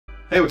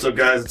Hey, what's up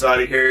guys, it's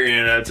Auddy here,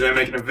 and today I'm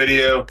making a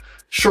video,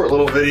 short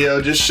little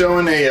video, just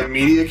showing a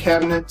media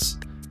cabinet,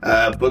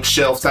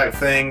 bookshelf type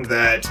thing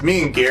that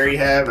me and Gary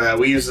have.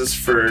 We use this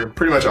for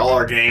pretty much all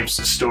our games,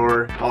 to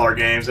store all our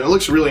games, and it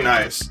looks really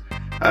nice.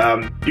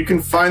 You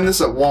can find this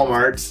at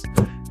Walmart,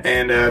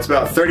 and it's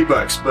about 30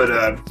 bucks,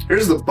 but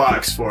here's the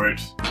box for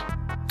it.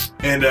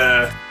 And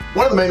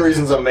one of the main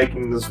reasons I'm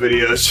making this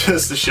video is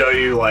just to show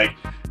you, like,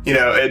 you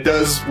know, it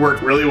does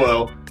work really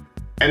well.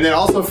 And then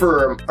also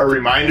for a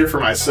reminder for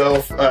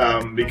myself,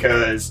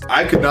 because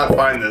I could not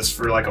find this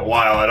for like a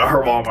while at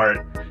our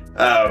Walmart.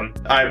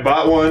 I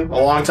bought one a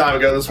long time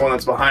ago, this one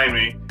that's behind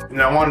me,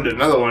 and I wanted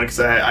another one because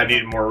I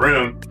needed more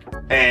room,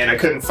 and I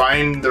couldn't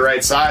find the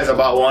right size. I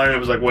bought one and it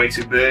was like way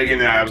too big,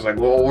 and I was like,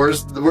 well,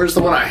 where's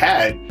the one I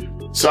had?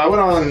 So I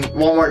went on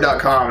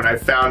Walmart.com and I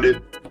found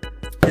it,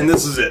 and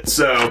this is it.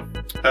 So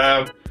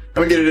I'm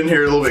gonna get it in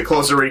here a little bit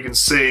closer where you can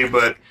see,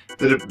 but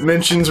the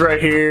dimensions right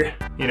here,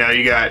 you know,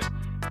 you got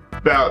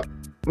about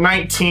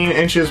 19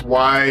 inches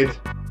wide,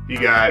 you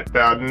got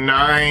about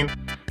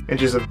 9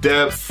 inches of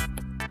depth,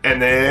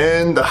 and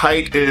then the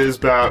height is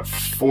about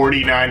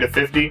 49 to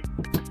 50.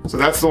 So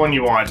that's the one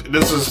you want.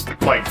 This is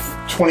like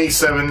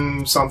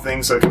 27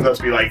 something, so it comes up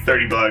to be like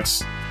 30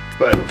 bucks.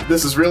 But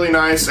this is really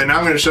nice, and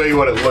I'm going to show you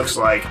what it looks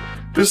like,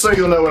 just so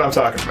you'll know what I'm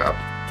talking about.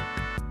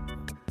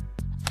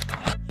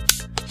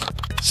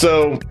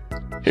 So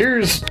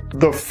here's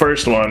the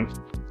first one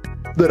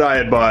that I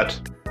had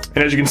bought.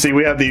 And as you can see,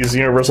 we have these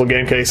universal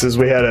game cases.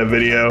 We had a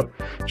video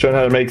showing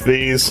how to make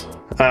these,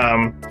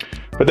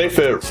 but they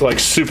fit like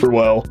super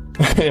well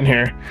in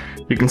here.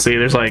 You can see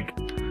there's like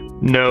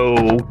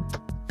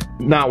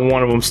not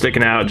one of them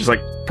sticking out, just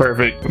like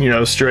perfect, you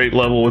know, straight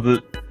level with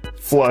it,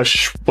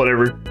 flush,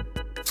 whatever.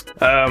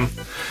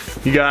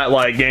 You got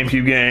like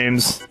GameCube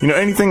games, you know,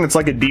 anything that's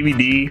like a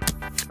DVD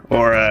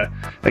or a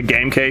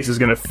game case is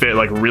gonna fit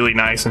like really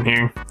nice in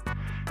here.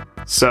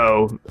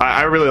 So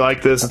I really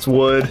like this. It's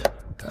wood.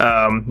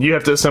 You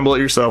have to assemble it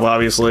yourself,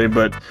 obviously,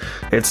 but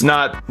it's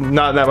not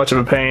that much of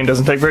a pain.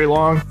 Doesn't take very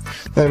long.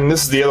 And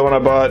this is the other one I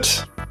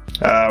bought.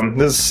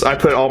 I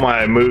put all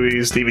my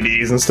movies,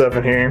 DVDs, and stuff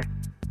in here.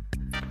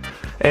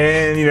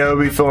 And you know, I'll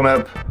be filling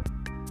up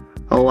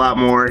a lot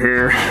more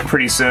here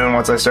pretty soon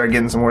once I start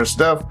getting some more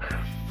stuff.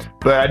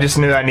 But I just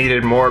knew I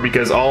needed more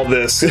because all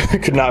this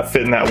could not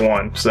fit in that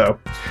one. So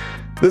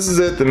this is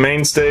it. The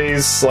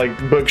Mainstays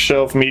like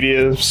bookshelf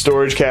media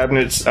storage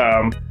cabinets.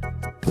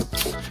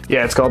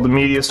 Yeah, it's called the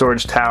Media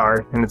Storage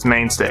Tower, and it's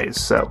Mainstays.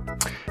 So,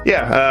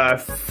 yeah,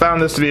 found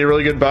this to be a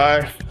really good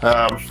buy.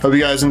 Hope you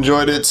guys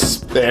enjoyed it,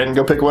 and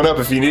go pick one up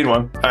if you need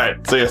one. All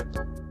right, see ya.